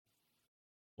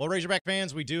Well, Razorback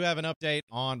fans, we do have an update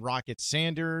on Rocket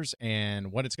Sanders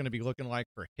and what it's going to be looking like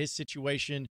for his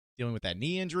situation, dealing with that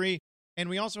knee injury. And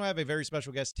we also have a very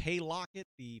special guest, Tay Lockett,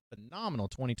 the phenomenal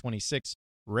 2026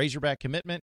 Razorback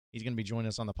commitment. He's going to be joining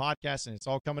us on the podcast, and it's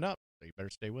all coming up, so you better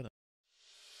stay with him.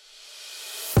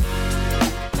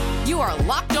 You are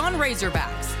Locked On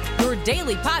Razorbacks, your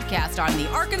daily podcast on the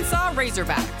Arkansas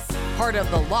Razorbacks, part of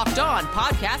the Locked On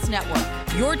Podcast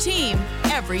Network, your team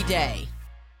every day.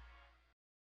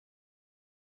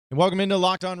 And welcome into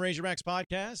Locked On Razorbacks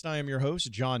podcast. I am your host,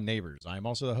 John Neighbors. I am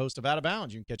also the host of Out of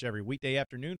Bounds. You can catch every weekday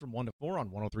afternoon from 1 to 4 on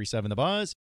 103.7 The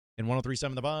Buzz and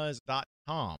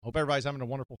 103.7thebuzz.com. Hope everybody's having a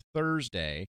wonderful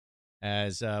Thursday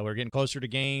as we're getting closer to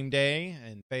game day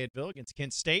in Fayetteville against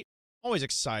Kent State. Always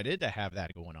excited to have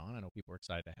that going on. I know people are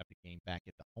excited to have the game back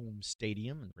at the home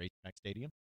stadium and Razorback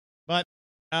Stadium. But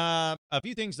a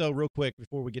few things, though, real quick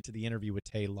before we get to the interview with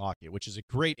Tay Lockett, which is a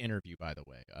great interview, by the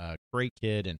way. Great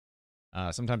kid, and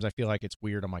sometimes I feel like it's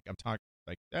weird. I'm talking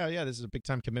like, oh, yeah, this is a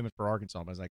big-time commitment for Arkansas. But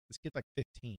I was like, this kid's like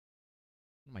 15.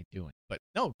 What am I doing? But,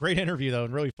 no, great interview, though,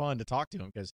 and really fun to talk to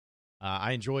him because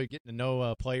I enjoy getting to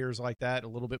know players like that a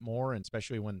little bit more, and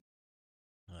especially when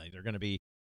they're going to be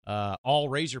all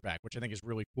Razorback, which I think is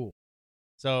really cool.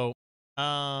 So,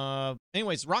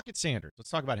 anyways, Rocket Sanders. Let's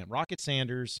talk about him. Rocket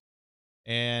Sanders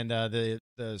and the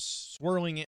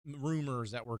swirling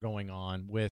rumors that were going on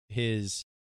with his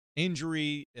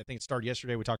injury. I think it started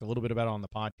yesterday. We talked a little bit about it on the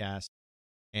podcast.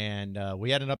 And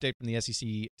we had an update from the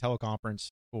SEC teleconference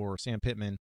for Sam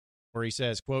Pittman where he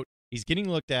says, quote, he's getting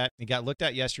looked at. He got looked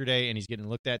at yesterday, and he's getting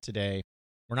looked at today.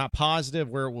 We're not positive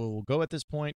where it will go at this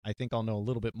point. I think I'll know a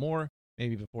little bit more,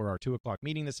 maybe before our 2 o'clock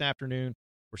meeting this afternoon.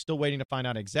 We're still waiting to find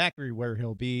out exactly where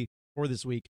he'll be for this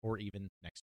week or even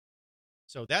next week.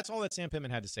 So that's all that Sam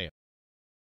Pittman had to say.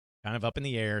 Kind of up in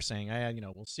the air, saying,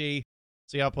 we'll see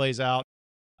how it plays out.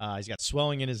 He's got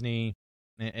swelling in his knee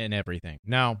and everything.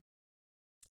 Now,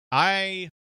 I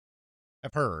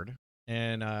have heard,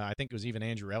 and I think it was even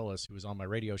Andrew Ellis, who was on my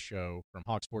radio show from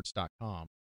hogsports.com,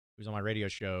 who was on my radio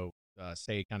show,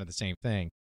 say kind of the same thing,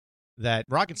 that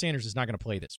Rocket Sanders is not going to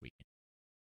play this weekend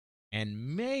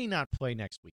and may not play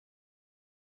next week.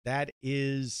 That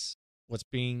is what's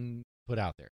being put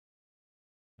out there.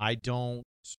 I don't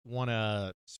want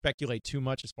to speculate too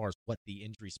much as far as what the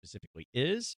injury specifically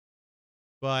is,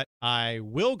 but I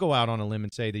will go out on a limb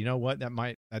and say that, you know what,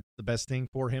 that's the best thing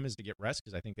for him is to get rest,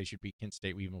 because I think they should beat Kent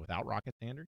State even without Rocket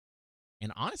Sanders.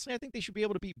 And honestly, I think they should be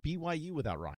able to beat BYU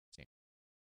without Rocket Sanders.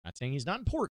 Not saying he's not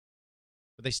important,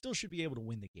 but they still should be able to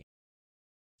win the game.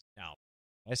 Now,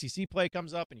 SEC play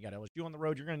comes up and you got LSU on the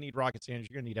road. You're going to need Rocket Sanders.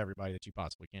 You're going to need everybody that you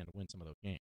possibly can to win some of those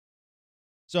games.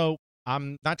 So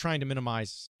I'm not trying to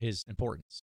minimize his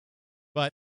importance.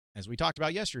 But as we talked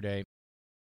about yesterday,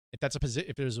 if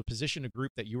there's a position, a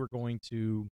group that you are going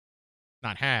to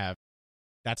not have,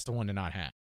 that's the one to not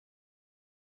have.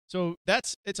 So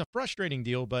it's a frustrating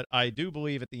deal, but I do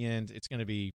believe at the end it's going to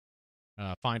be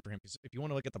fine for him. Because if you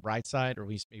want to look at the bright side, or at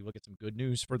least maybe look at some good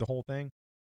news for the whole thing,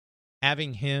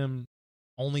 having him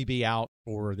only be out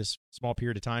for this small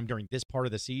period of time during this part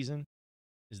of the season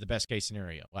is the best case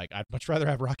scenario. Like, I'd much rather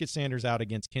have Rocket Sanders out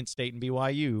against Kent State and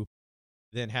BYU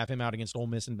than have him out against Ole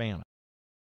Miss and Bama,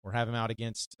 or have him out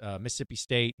against Mississippi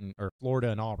State or Florida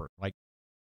and Auburn. Like,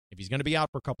 if he's going to be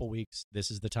out for a couple weeks,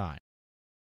 this is the time.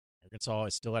 Arkansas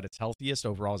is still at its healthiest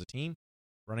overall as a team.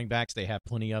 Running backs, they have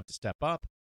plenty of to step up.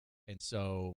 And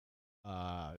so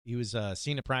he was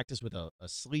seen at practice with a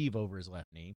sleeve over his left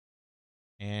knee,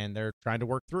 and they're trying to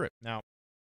work through it. Now,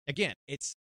 again,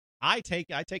 I take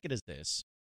it as this,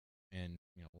 and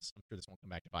I'm sure this won't come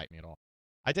back to bite me at all.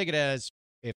 I take it as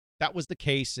if that was the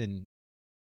case, and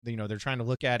they're trying to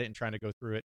look at it and trying to go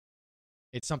through it,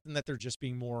 it's something that they're just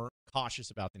being more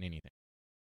cautious about than anything.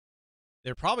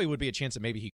 There probably would be a chance that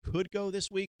maybe he could go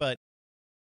this week, but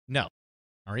no.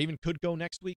 Or even could go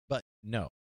next week, but no.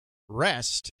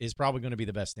 Rest is probably going to be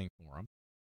the best thing for him.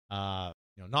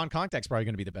 Non-contact is probably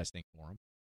going to be the best thing for him.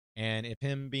 And if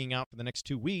him being out for the next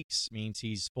 2 weeks means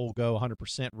he's full go,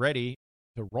 100% ready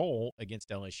to roll against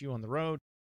LSU on the road,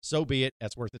 so be it.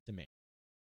 That's worth it to me.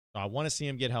 So I want to see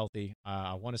him get healthy.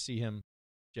 I want to see him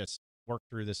just work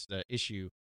through this issue,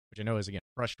 which I know is, again,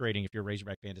 frustrating if you're a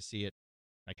Razorback fan to see it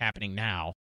like happening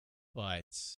now. But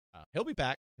he'll be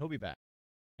back. He'll be back.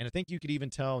 And I think you could even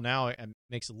tell now it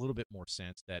makes a little bit more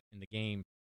sense that in the game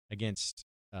against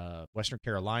Western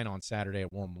Carolina on Saturday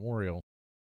at War Memorial,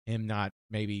 him not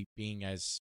maybe being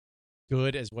as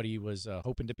good as what he was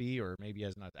hoping to be, or maybe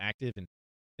as not active. And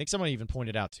I think someone even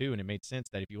pointed out, too, and it made sense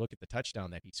that if you look at the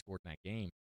touchdown that he scored in that game,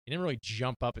 he didn't really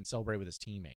jump up and celebrate with his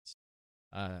teammates.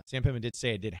 Sam Pittman did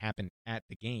say it did happen at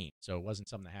the game, so it wasn't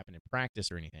something that happened in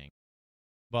practice or anything.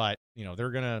 But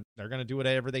they're gonna do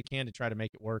whatever they can to try to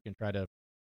make it work and try to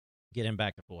get him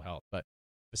back to full health. But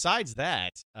besides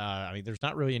that, there's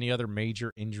not really any other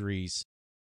major injuries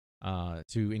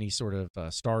to any sort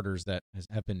of starters that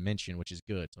have been mentioned, which is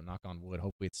good. So knock on wood.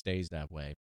 Hopefully it stays that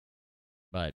way.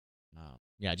 But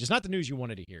just not the news you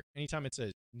wanted to hear. Anytime it's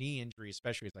a knee injury,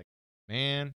 especially, it's like,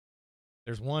 man,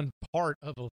 there's one part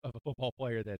of a football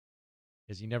player that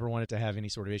is you never want it to have any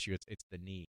sort of issue. It's the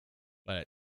knee. But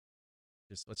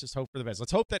let's just hope for the best.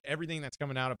 Let's hope that everything that's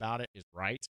coming out about it is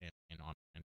right and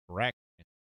correct. And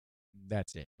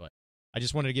that's it. But I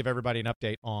just wanted to give everybody an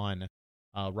update on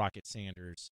Rocket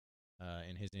Sanders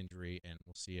and his injury, and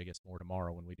we'll see, I guess, more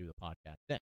tomorrow when we do the podcast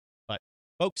then. But,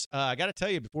 folks, I got to tell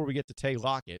you before we get to Tay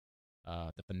Lockett,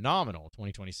 the phenomenal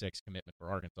 2026 commitment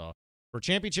for Arkansas. For a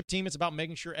championship team, it's about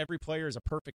making sure every player is a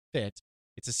perfect fit.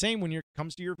 It's the same when it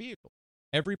comes to your vehicle.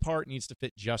 Every part needs to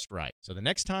fit just right. So the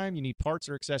next time you need parts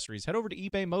or accessories, head over to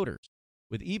eBay Motors.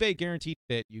 With eBay Guaranteed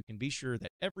Fit, you can be sure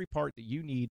that every part that you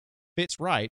need fits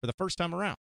right for the first time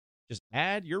around. Just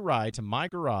add your ride to My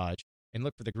Garage and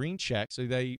look for the green check so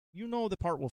that the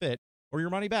part will fit or your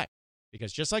money back.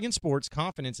 Because just like in sports,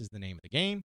 confidence is the name of the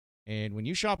game. And when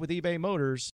you shop with eBay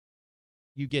Motors,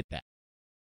 you get that.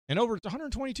 And over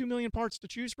 122 million parts to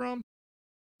choose from,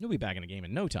 you'll be back in the game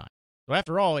in no time. So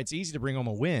after all, it's easy to bring home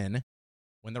a win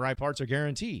when the right parts are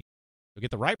guaranteed. So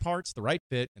get the right parts, the right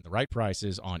fit, and the right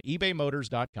prices on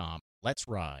ebaymotors.com. Let's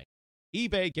ride.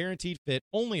 eBay Guaranteed Fit,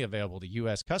 only available to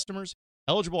U.S. customers.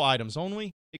 Eligible items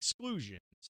only. Exclusions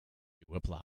to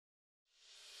apply.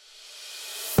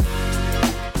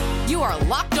 You are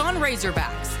Locked On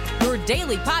Razorbacks, your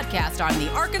daily podcast on the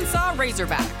Arkansas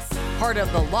Razorbacks. Part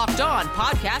of the Locked On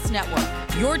Podcast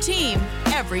Network, your team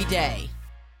every day.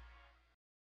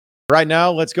 Right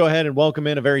now, let's go ahead and welcome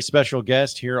in a very special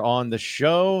guest here on the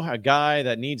show, a guy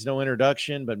that needs no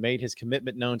introduction, but made his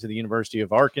commitment known to the University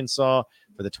of Arkansas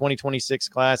for the 2026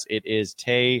 class. It is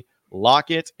Tay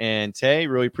Lockett. And Tay,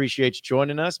 really appreciate you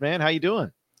joining us, man. How you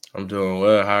doing? I'm doing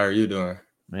well. How are you doing?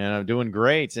 Man, I'm doing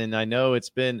great. And I know it's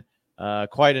been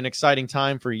quite an exciting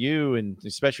time for you, and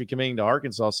especially committing to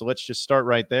Arkansas. So let's just start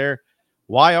right there.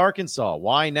 Why Arkansas?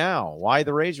 Why now? Why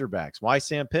the Razorbacks? Why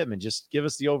Sam Pittman? Just give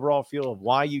us the overall feel of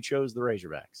why you chose the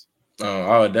Razorbacks.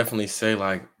 I would definitely say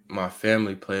my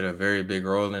family played a very big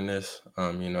role in this.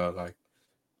 A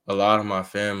lot of my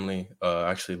family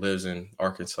actually lives in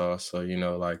Arkansas, so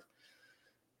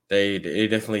they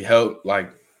definitely helped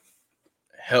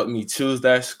me choose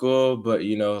that school. But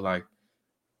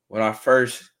when I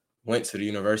first went to the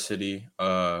university,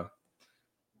 it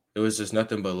was just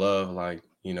nothing but love.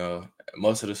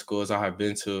 Most of the schools I have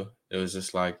been to, it was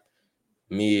just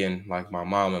me and my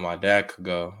mom and my dad could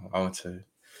go. I went to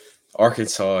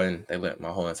Arkansas and they let my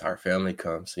whole entire family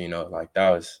come. So, that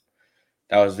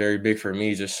was very big for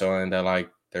me, just showing that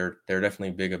they're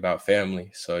definitely big about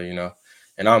family. So,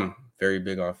 and I'm very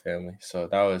big on family. So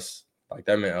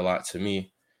that meant a lot to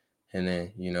me. And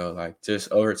then,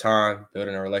 just over time,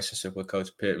 building a relationship with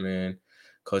Coach Pittman,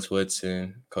 Coach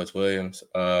Woodson, Coach Williams,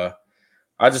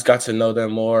 I just got to know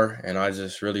them more, and I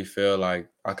just really feel like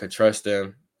I could trust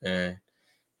them. And,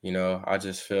 I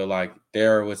just feel like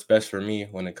they're what's best for me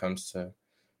when it comes to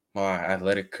my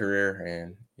athletic career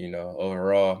and,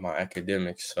 overall my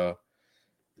academics. So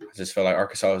I just feel like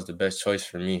Arkansas was the best choice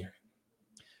for me.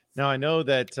 Now, I know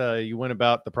that you went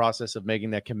about the process of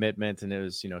making that commitment, and it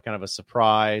was, kind of a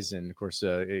surprise. And, of course,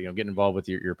 getting involved with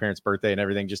your parents' birthday and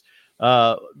everything. Just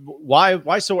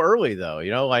why so early, though?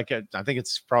 I think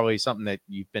it's probably something that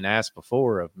you've been asked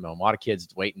before of a lot of kids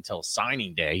wait until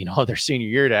signing day, their senior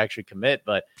year to actually commit.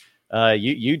 But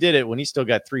you did it when you still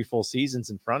got 3 full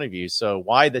seasons in front of you. So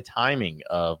why the timing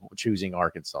of choosing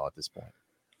Arkansas at this point?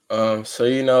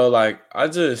 I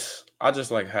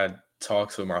just had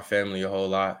talks with my family a whole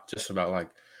lot just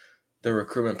about the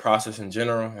recruitment process in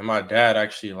general. And my dad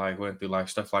actually went through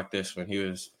stuff like this when he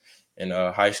was in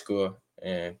high school,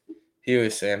 and he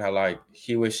was saying how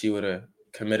he wished he would have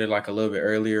committed a little bit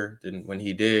earlier than when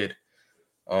he did,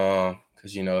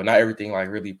 because not everything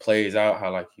really plays out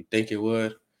how you think it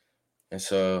would. And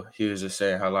so he was just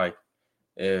saying how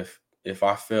if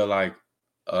I feel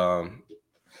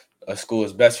a school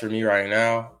is best for me right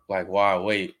now, why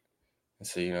wait? And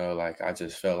so, I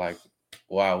just felt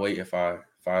why wait if I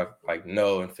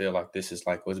know and feel this is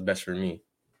what's best for me.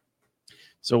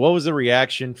 So what was the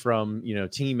reaction from,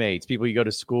 teammates, people you go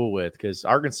to school with? Because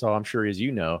Arkansas, I'm sure, as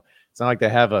you know, it's not like they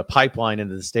have a pipeline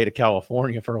into the state of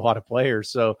California for a lot of players.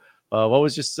 So What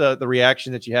was just the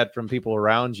reaction that you had from people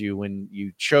around you when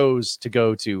you chose to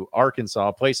go to Arkansas,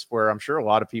 a place where I'm sure a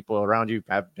lot of people around you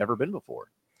have never been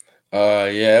before?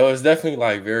 Yeah, it was definitely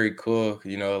like very cool,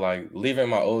 like leaving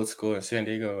my old school in San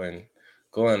Diego and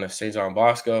going to St. John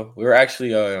Bosco. We were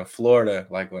actually in Florida,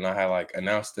 like when I had like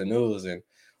announced the news, and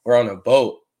we're on a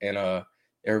boat, and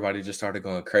everybody just started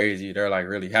going crazy. They're like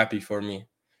really happy for me.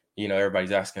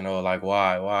 Everybody's asking, oh, like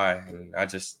why? And I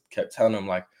just kept telling them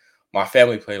like my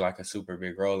family played like a super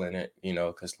big role in it,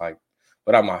 because like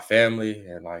without my family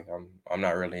and like I'm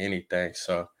not really anything.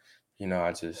 So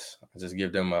I just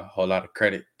give them a whole lot of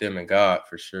credit, them and God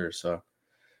for sure. So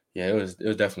yeah, it was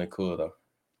definitely cool though.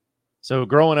 So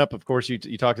growing up, of course, you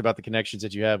talked about the connections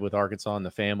that you have with Arkansas and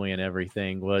the family and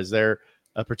everything. Was there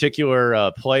a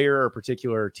particular player or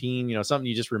particular team, something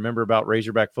you just remember about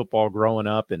Razorback football growing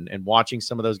up and watching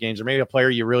some of those games, or maybe a player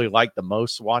you really liked the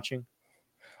most watching?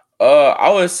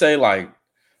 I would say like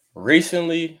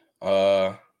recently,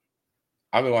 I've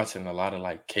been watching a lot of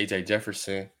like KJ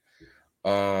Jefferson.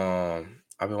 I've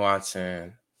been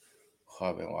watching. Who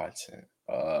I've been watching.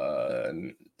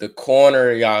 The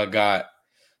corner y'all got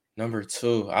number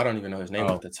 2. I don't even know his name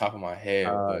off the top of my head,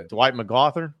 but Dwight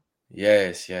McGlothern.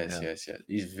 yes. Yeah.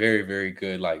 He's very, very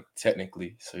good, like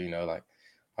technically. So like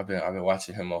I've been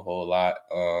watching him a whole lot.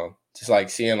 Just like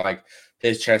seeing like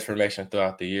his transformation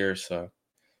throughout the years. So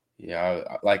yeah,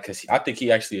 I like because I think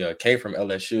he actually came from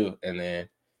LSU and then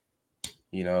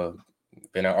you know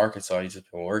been at Arkansas. He's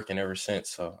just been working ever since.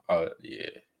 So yeah.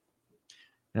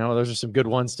 Those are some good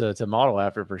ones to model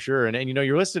after for sure. And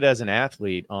you're listed as an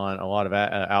athlete on a lot of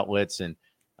outlets. And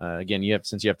again,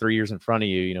 since you have 3 years in front of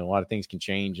you, a lot of things can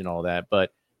change and all that.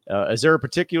 But is there a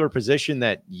particular position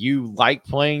that you like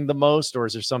playing the most, or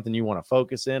is there something you want to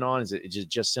focus in on? Is it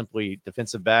just simply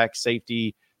defensive back,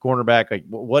 safety, cornerback? Like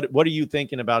what are you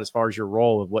thinking about as far as your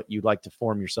role of what you'd like to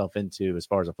form yourself into as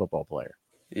far as a football player?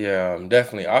 Yeah,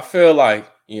 definitely. I feel like,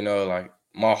 like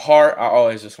my heart, I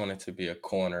always just wanted to be a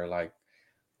corner, like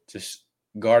just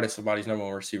guarding somebody's number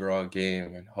one receiver all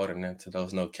game and holding them to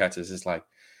those no catches. It's like,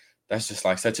 that's just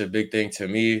like such a big thing to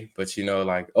me. But,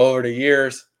 like over the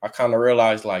years, I kind of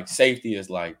realized like safety is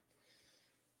like,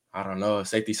 I don't know,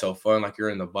 safety's so fun. Like you're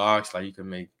in the box, like you can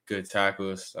make good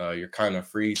tackles. You're kind of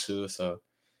free too. So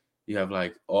you have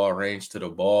like all range to the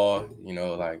ball,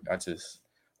 like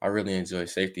I really enjoy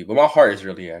safety, but my heart is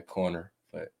really at corner.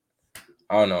 But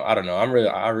I don't know.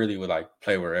 I really would like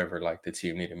play wherever like the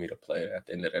team needed me to play at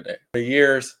the end of the day. For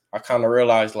years, I kind of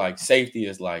realized like safety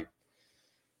is like,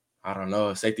 I don't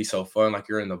know, safety's so fun. Like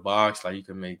you're in the box, like you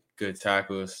can make good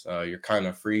tackles. You're kind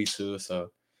of free too.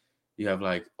 So you have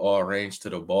like all range to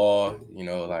the ball,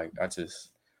 like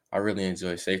I really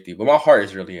enjoy safety, but my heart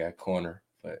is really at corner.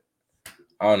 But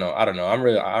I don't know.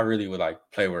 I really would like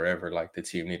play wherever like the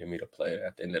team needed me to play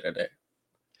at the end of the day.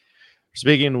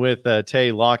 Speaking with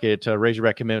Tay Lockett,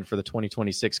 Razorback commitment for the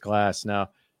 2026 class.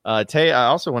 Now, Tay, I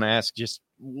also want to ask, just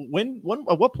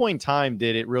at what point in time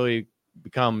did it really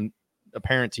become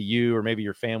apparent to you or maybe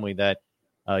your family that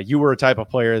you were a type of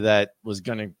player that was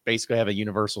going to basically have a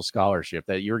universal scholarship,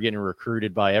 that you were getting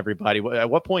recruited by everybody? At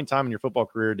what point in time in your football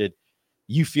career did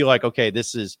you feel like, okay,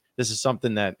 this is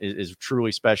something that is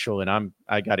truly special, and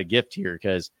I got a gift here?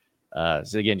 Because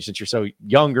so again, since you're so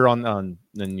younger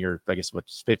than you're, I guess,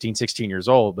 15, 16 years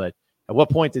old, but at what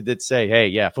point did it say, hey,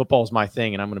 yeah, football's my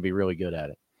thing and I'm going to be really good at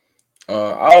it?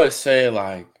 I would say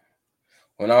like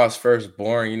when I was first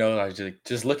born, like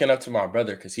just looking up to my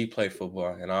brother because he played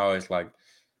football, and I always like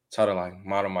try to like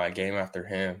model my game after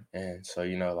him. And so,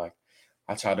 like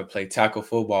I tried to play tackle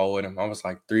football with him. I was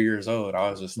like 3 years old. I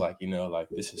was just like, like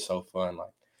this is so fun.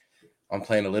 Like I'm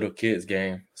playing a little kid's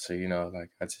game. So, like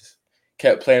I just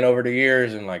kept playing over the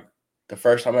years. And like the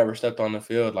first time I ever stepped on the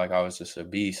field, like I was just a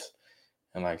beast.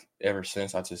 And like ever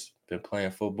since I just been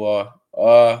playing football.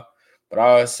 But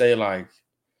I would say like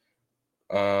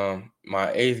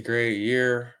my 8th grade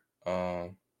year, I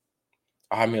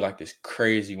had me like this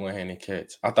crazy one-handed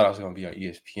catch. I thought I was gonna be on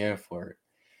ESPN for it.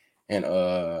 And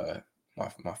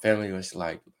my family was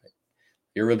like,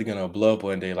 you're really gonna blow up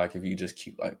one day, like if you just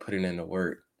keep like putting in the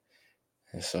work.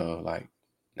 And so like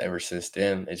ever since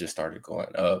then, it just started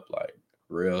going up, like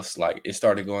real, like it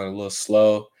started going a little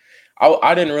slow.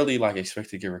 I didn't really like expect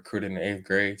to get recruited in the 8th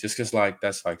grade, just because like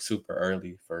that's like super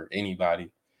early for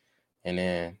anybody. And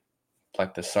then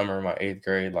like the summer of my 8th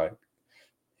grade, like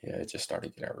yeah, it just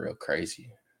started getting real crazy.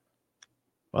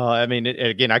 Well, I mean,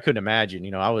 again, I couldn't imagine.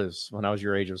 When I was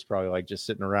your age, it was probably like just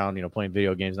sitting around, playing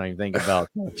video games, not even thinking about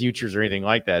futures or anything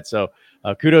like that. So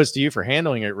kudos to you for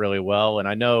handling it really well. And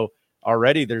I know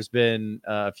already there's been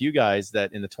a few guys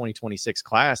that in the 2026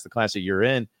 class, the class that you're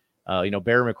in,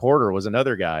 Bear McWhorter was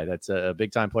another guy that's a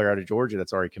big time player out of Georgia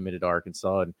that's already committed to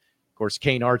Arkansas. And of course,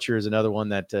 Kane Archer is another one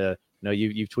that,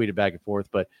 you've tweeted back and forth,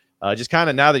 but just kind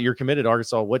of now that you're committed to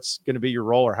Arkansas, what's going to be your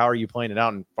role, or how are you playing it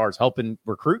out as far as helping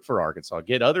recruit for Arkansas,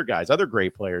 get other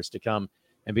great players to come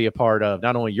and be a part of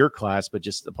not only your class, but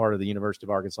just a part of the University of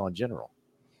Arkansas in general?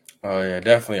 Oh, yeah,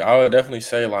 definitely. I would definitely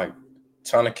say, like,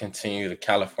 trying to continue the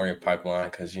California pipeline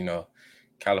because,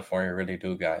 California really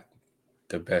do got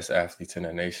the best athletes in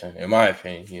the nation, in my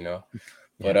opinion, Yeah.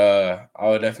 But I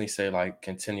would definitely say, like,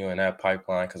 continuing that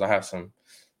pipeline because I have some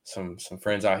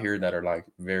friends out here that are, like,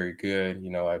 very good,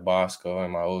 at Bosco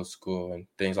and my old school and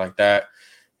things like that.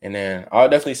 And then I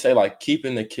would definitely say, like,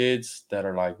 keeping the kids that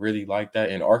are, like, really like that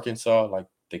in Arkansas, like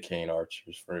the Kane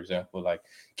Archers, for example, like,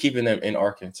 keeping them in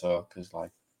Arkansas because,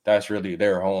 like, that's really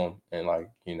their home. And, like,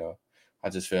 I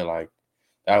just feel like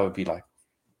that would be, like,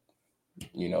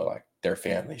 like their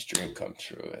family's dream come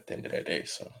true at the end of the day.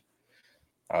 So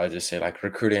I would just say, like,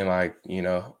 recruiting, like,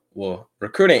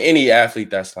 recruiting any athlete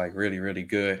that's, like, really, really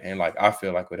good and, like, I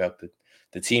feel like would help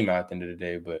the team out at the end of the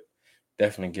day, but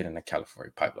definitely getting the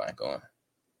California pipeline going.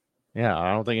 Yeah,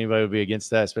 I don't think anybody would be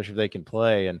against that, especially if they can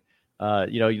play. And,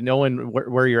 knowing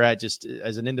where you're at just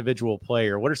as an individual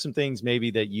player, what are some things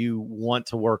maybe that you want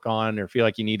to work on or feel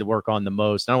like you need to work on the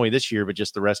most, not only this year, but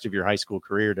just the rest of your high school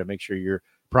career to make sure you're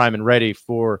prime and ready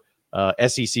for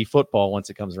SEC football once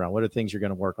it comes around? What are things you're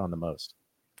going to work on the most?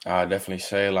 I definitely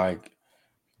say, like,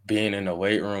 being in the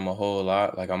weight room a whole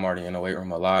lot. Like, I'm already in the weight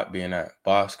room a lot being at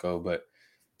Bosco, but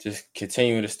just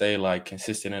continuing to stay, like,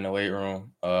 consistent in the weight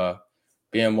room,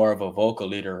 being more of a vocal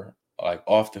leader, like,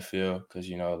 off the field, because,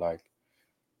 like,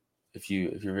 if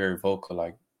you're very vocal,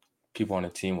 like, people on the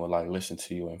team will, like, listen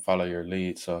to you and follow your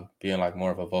lead. So being, like,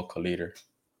 more of a vocal leader.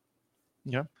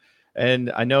 Yeah.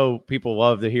 And I know people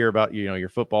love to hear about, your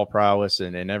football prowess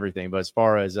and everything. But as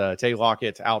far as Tay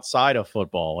Lockett outside of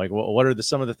football, like what are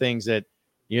some of the things that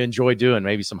you enjoy doing?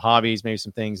 Maybe some hobbies, maybe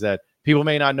some things that people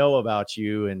may not know about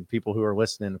you, and people who are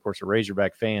listening, of course, are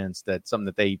Razorback fans, that's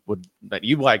something that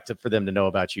you'd like for them to know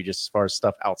about you, just as far as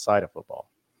stuff outside of football.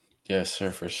 Yes,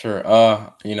 sir, for sure.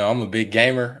 I'm a big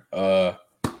gamer.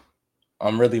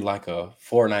 I'm really like a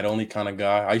Fortnite only kind of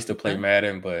guy. I used to play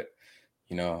Madden, but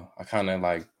I kind of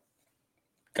like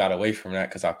got away from that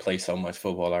because I play so much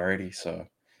football already. So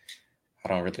I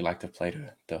don't really like to play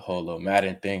the whole little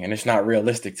Madden thing, and it's not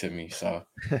realistic to me. So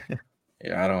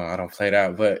yeah, I don't play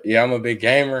that. But yeah, I'm a big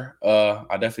gamer.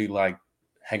 I definitely like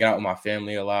hanging out with my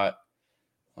family a lot.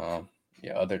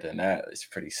 Other than that, it's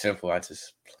pretty simple. I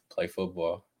just play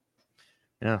football.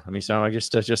 Yeah, I mean, sound like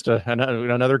just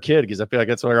another kid, because I feel like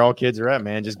that's where all kids are at,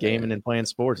 man. Just gaming and playing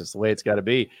sports. It's the way it's got to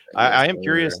be. I am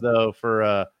curious though,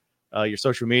 for your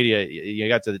social media, you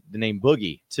got the name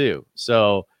Boogie too.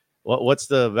 So what's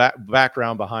the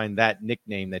background behind that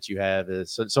nickname that you have?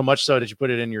 Is so much so that you put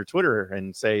it in your Twitter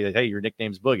and say that, hey, your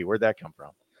nickname's Boogie. Where'd that come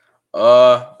from?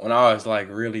 When I was like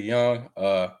really young,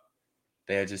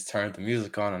 they had just turned the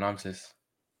music on, and I'm just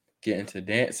getting to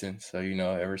dancing. So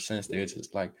ever since they were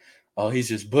just like, oh, he's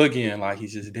just boogieing, like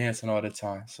he's just dancing all the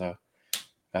time. So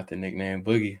got the nickname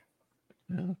Boogie.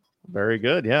 Yeah, very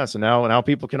good. Yeah. So now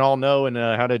people can all know and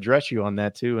how to address you on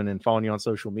that too, and then following you on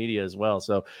social media as well.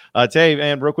 So Tay,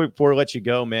 man, real quick before I let you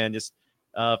go, man, just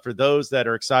for those that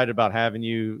are excited about having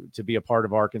you to be a part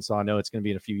of Arkansas, I know it's going to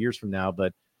be in a few years from now,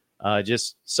 but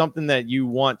just something that you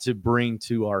want to bring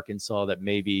to Arkansas that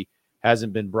maybe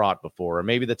hasn't been brought before, or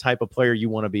maybe the type of player you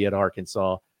want to be at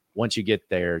Arkansas once you get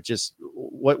there. Just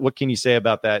what can you say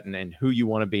about that, and who you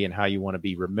want to be and how you want to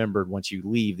be remembered once you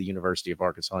leave the University of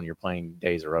Arkansas and your playing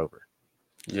days are over?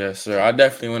 Yes, sir. I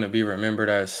definitely want to be remembered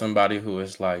as somebody who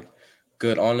is like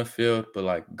good on the field, but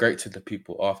like great to the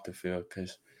people off the field,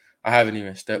 because I haven't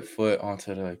even stepped foot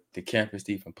onto the campus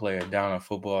to even play a down of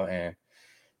football. And,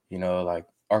 like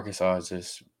Arkansas has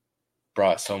just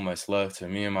brought so much love to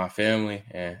me and my family,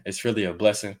 and it's really a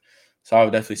blessing. So I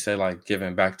would definitely say like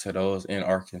giving back to those in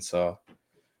Arkansas,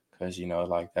 because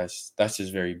like that's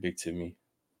just very big to me.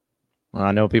 Well,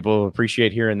 I know people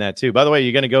appreciate hearing that too. By the way,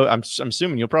 you're going to go. I'm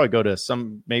assuming you'll probably go to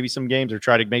some games, or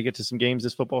try to make it to some games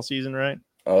this football season, right?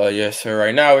 Yes, sir.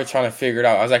 Right now we're trying to figure it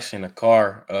out. I was actually in the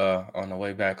car on the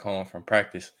way back home from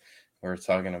practice. We were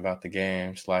talking about the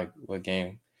games, like what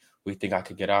game we think I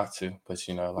could get out to. But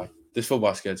like this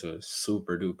football schedule is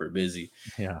super duper busy.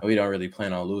 Yeah, we don't really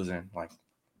plan on losing like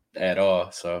at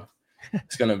all. So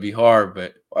it's gonna be hard.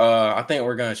 But I think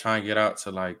we're gonna try and get out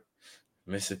to like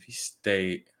Mississippi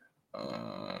State.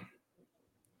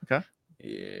 Okay.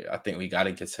 Yeah, I think we got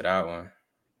to get to that one.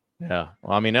 Yeah.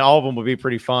 Well, I mean, all of them would be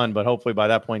pretty fun, but hopefully by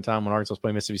that point in time, when Arkansas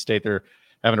play Mississippi State, they're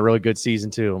having a really good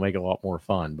season too. It'll make it a lot more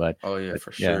fun. But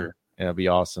for sure. That'd be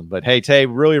awesome. But hey, Tay,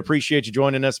 really appreciate you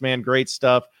joining us, man. Great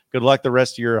stuff. Good luck the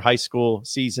rest of your high school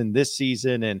season this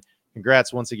season, and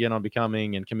congrats once again on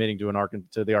becoming and committing to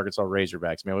the Arkansas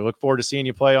Razorbacks, man. We look forward to seeing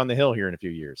you play on the hill here in a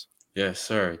few years. Yes,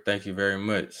 sir. Thank you very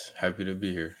much. Happy to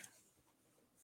be here.